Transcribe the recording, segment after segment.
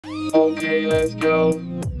Okay, let's go.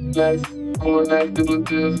 Let's connect the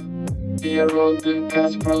Bluetooth via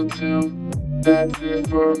RØDECaster Pro 2. That's it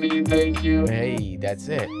for me, thank you. Hey, that's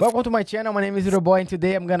it. Welcome to my channel. My name is RØDEBoy, and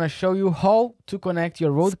today I'm gonna show you how to connect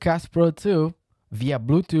your RØDECaster Pro 2 via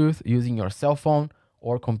Bluetooth using your cell phone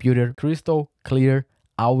or computer. Crystal clear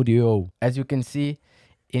audio. As you can see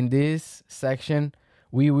in this section,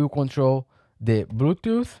 we will control the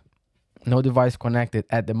Bluetooth. No device connected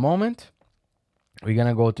at the moment. We're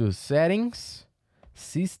gonna go to settings,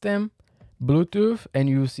 system, Bluetooth, and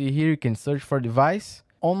you see here you can search for device.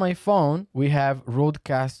 On my phone, we have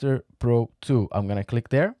RØDECaster Pro 2. I'm gonna click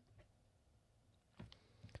there.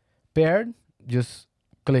 Paired, just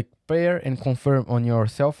click pair and confirm on your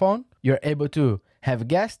cell phone. You're able to have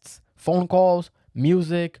guests, phone calls,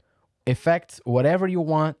 music, effects, whatever you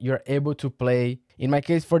want, you're able to play. In my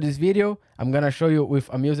case for this video, I'm gonna show you with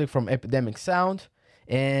a music from Epidemic Sound,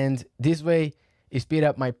 and this way it speed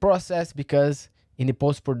up my process because in the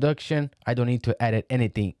post-production, I don't need to edit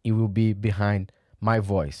anything. It will be behind my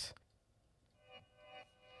voice.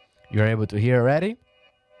 You're able to hear already.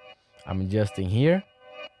 I'm adjusting here.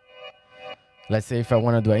 Let's say if I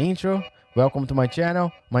want to do an intro. Welcome to my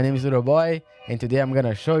channel. My name is RØDEBoy, and today I'm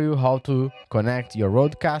gonna show you how to connect your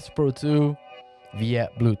RØDECaster Pro 2 via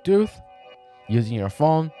Bluetooth using your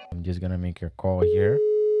phone. I'm just gonna make a call here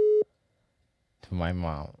to my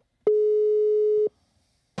mom.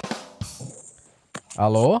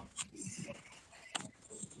 Alô?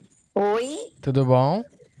 Oi, Tudo bom?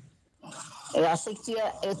 eu achei que tu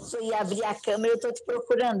ia abrir a câmera, eu tô te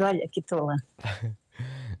procurando, olha que tola.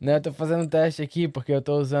 Não, eu tô fazendo um teste aqui porque eu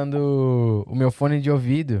tô usando o meu fone de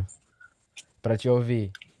ouvido pra te ouvir.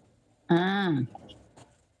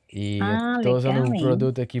 E eu tô usando um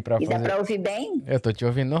produto aqui pra fazer... E dá pra ouvir bem? Eu tô te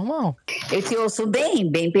ouvindo normal. Eu te ouço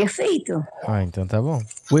bem, bem perfeito. Ah, então tá bom.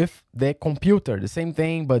 With the computer, the same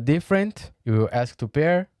thing but different. You will ask to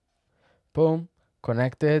pair. Boom,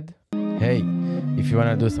 connected. Hey, if you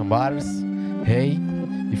wanna do some bars. Hey,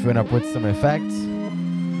 if you wanna put some effects.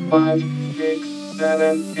 5, 6,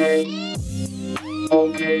 7, 8.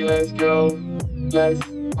 Okay, let's go. Let's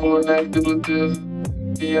connect the Bluetooth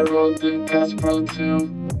via RØDECaster Pro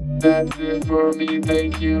 2. That's it for me,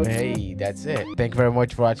 thank you. Hey, that's it. Thank you very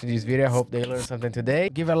much for watching this video. I hope they learned something today.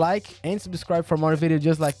 Give a like and subscribe for more videos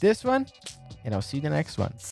just like this one. And I'll see you in the next one.